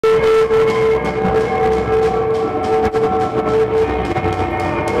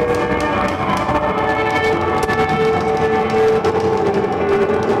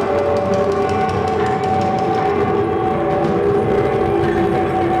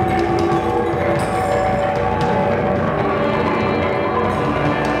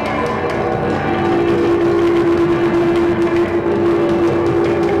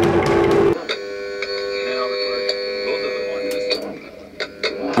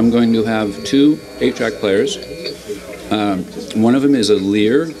I'm going to have two 8-track players. One of them is a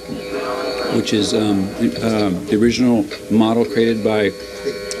Lear, which is the original model created by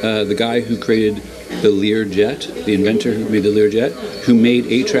the guy who created the Lear jet, the inventor who made the Lear jet, who made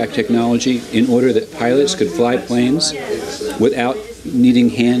 8-track technology in order that pilots could fly planes without needing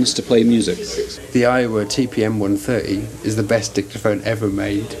hands to play music. The Iowa TPM 130 is the best dictaphone ever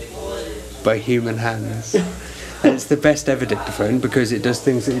made by human hands. And it's the best ever dictaphone because it does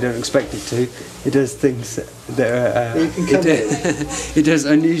things that you don't expect it to. It does things that are... it does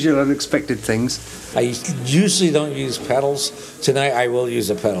unusual, unexpected things. I usually don't use pedals. Tonight I will use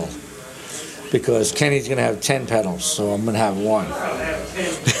a pedal because Kenny's going to have 10 pedals, so I'm going to have one.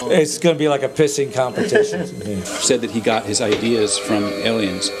 It's going to be like a pissing competition. Said that he got his ideas from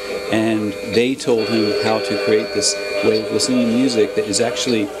aliens, and they told him how to create this way of listening to music that is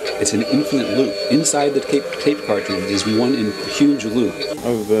actually, it's an infinite loop. Inside the tape cartridge is one huge loop.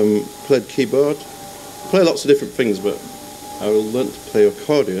 I've played keyboard, play lots of different things, but I learned to play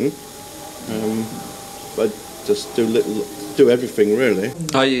accordion. But I just do everything really.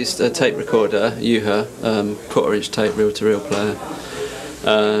 I used a tape recorder, Yuha, quarter-inch tape, reel-to-reel player.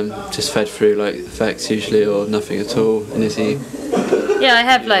 Just fed through like effects usually or nothing at all, and easy. Yeah, I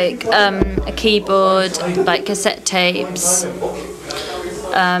have like a keyboard, like cassette tapes,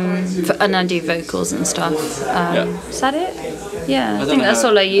 and I do vocals and stuff. Is that it? Yeah, I think that's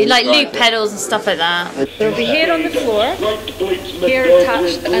all I use. Like loop pedals and stuff like that. There'll be hair on the floor, hair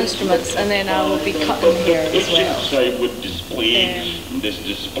attached to instruments, and then I will be cutting hair as well. So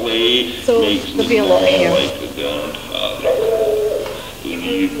there'll be a lot of hair.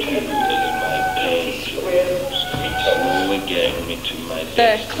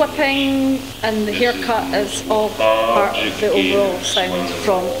 The clipping and the haircut is all part of the overall sound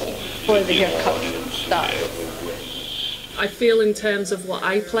from where the haircut starts. I feel in terms of what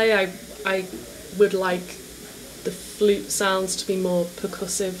I play, I would like the flute sounds to be more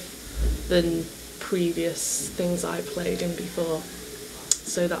percussive than previous things I played in before.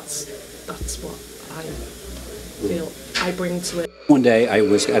 So that's what I feel I bring to it. One day I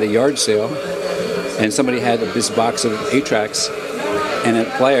was at a yard sale and somebody had this box of 8-tracks and a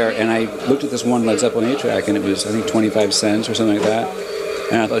player, and I looked at this one Led Zeppelin 8-track and it was, I think, 25 cents or something like that.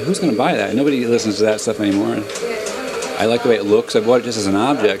 And I thought, who's going to buy that? Nobody listens to that stuff anymore. And I like the way it looks. I bought it just as an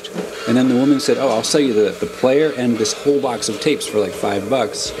object. And then the woman said, oh, I'll sell you the player and this whole box of tapes for like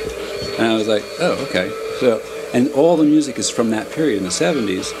 $5. And I was like, oh, okay. So, and all the music is from that period in the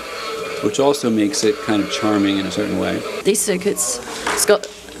 70s, which also makes it kind of charming in a certain way. This circuit's got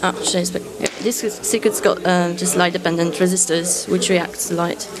just light-dependent resistors which react to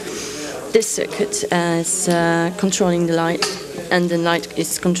light. This circuit is controlling the light, and the light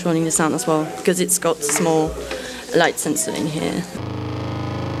is controlling the sound as well because it's got small light sensor in here.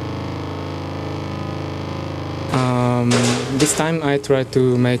 This time I try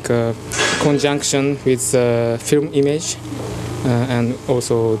to make a conjunction with film image and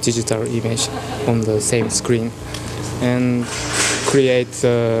also digital image on the same screen and create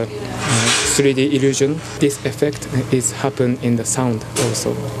a 3D illusion. This effect is happen in the sound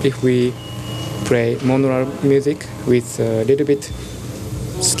also. If we play monaural music with a little bit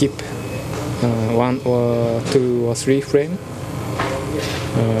skip 1 or 2 or 3 frame,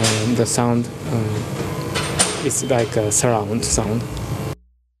 the sound is like a surround sound.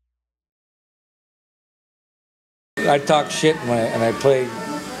 I talk shit and I play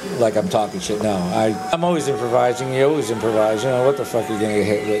like I'm talking shit now. I'm always improvising, you always improvise, you know, what the fuck are you going to get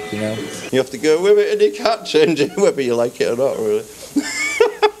hit with, you know? You have to go with it and you can't change it whether you like it or not, really.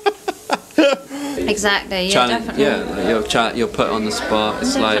 Exactly, yeah, definitely. Yeah, you're put on the spot.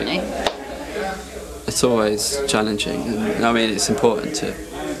 It's definitely. like, it's always challenging. And, I mean, it's important to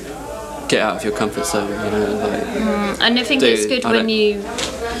get out of your comfort zone, you know, like... And I think it's good when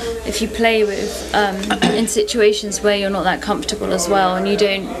if you play with in situations where you're not that comfortable as well, and you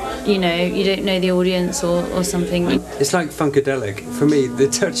don't know the audience or something. It's like Funkadelic. For me, the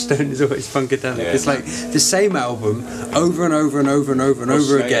touchstone is always Funkadelic. Yeah. It's like the same album over and over and over and over and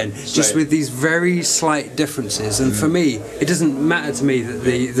over again, just with these very slight differences. And for me, it doesn't matter to me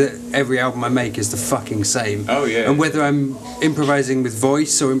that every album I make is the fucking same. Oh yeah. And whether I'm improvising with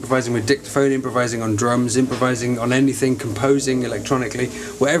voice or improvising with dictaphone, improvising on drums, improvising on anything, composing electronically,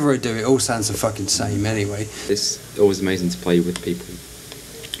 whatever I do, it all sounds the fucking same anyway. It's always amazing to play with people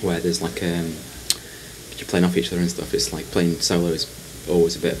where there's like you're playing off each other and stuff. It's like playing solo is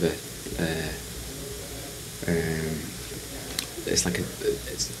always a bit of a it's like I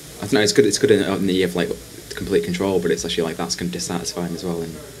don't know, it's good in the you have like complete control, but it's actually like that's kind of dissatisfying as well,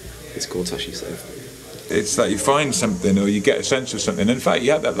 and it's cool to actually sort of it's like you find something or you get a sense of something. In fact,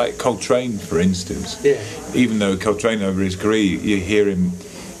 you have that, like Coltrane, for instance. Yeah. Even though Coltrane over his career, you hear him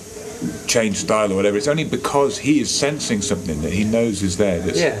change style or whatever, it's only because he is sensing something that he knows is there.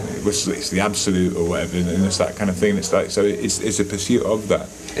 That's, it's the absolute or whatever, and it's that kind of thing. It's like, so it's a pursuit of that.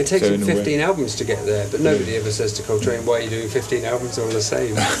 It takes him 15 albums to get there, but nobody ever says to Coltrane, "Why are you doing 15 albums all the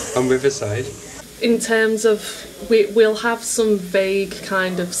same on Riverside?" In terms of, we'll have some vague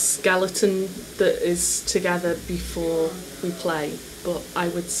kind of skeleton that is together before we play, but I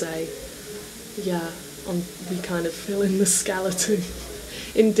would say, yeah, we kind of fill in the skeleton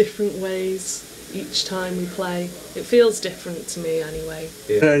in different ways each time we play. It feels different to me anyway.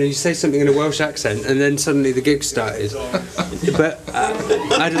 Yeah. You say something in a Welsh accent and then suddenly the gig started. But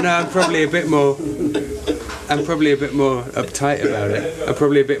I don't know, I'm probably a bit more uptight about it. I'm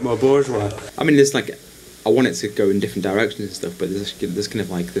probably a bit more bourgeois. I mean, there's like, I want it to go in different directions and stuff, but there's kind of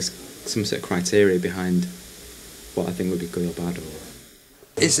like some sort of criteria behind what I think would be good or bad. Or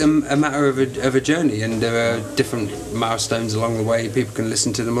it's a matter of a journey, and there are different milestones along the way. People can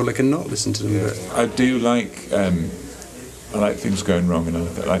listen to them or they can not listen to them. Yeah. I do like, I like things going wrong, and I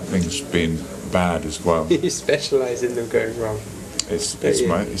like things being bad as well. You specialise in them going wrong. It's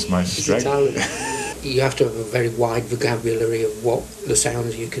my strength. You have to have a very wide vocabulary of what the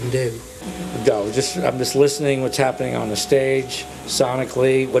sounds you can do. No, I'm just listening what's happening on the stage,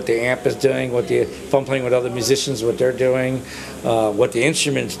 sonically, what the amp is doing, if I'm playing with other musicians, what they're doing, what the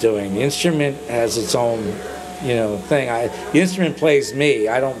instrument's doing. The instrument has its own, thing. The instrument plays me.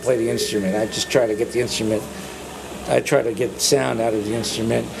 I don't play the instrument. I just try to get the instrument. I try to get sound out of the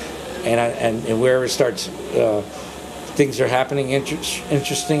instrument, and wherever it starts. Things are happening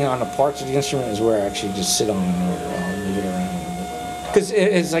interesting on the parts of the instrument is where I actually just sit on and move it around. Because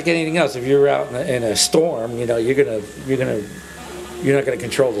it's like anything else. If you're out in a storm, you're not gonna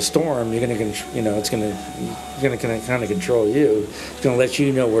control the storm. You're gonna kind of control you. It's gonna let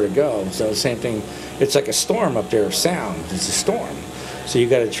you know where to go. So the same thing. It's like a storm up there of sound. It's a storm. So you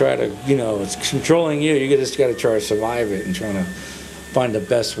got to try to, it's controlling you. You just got to try to survive it and trying to find the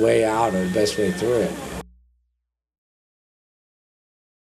best way out or the best way through it.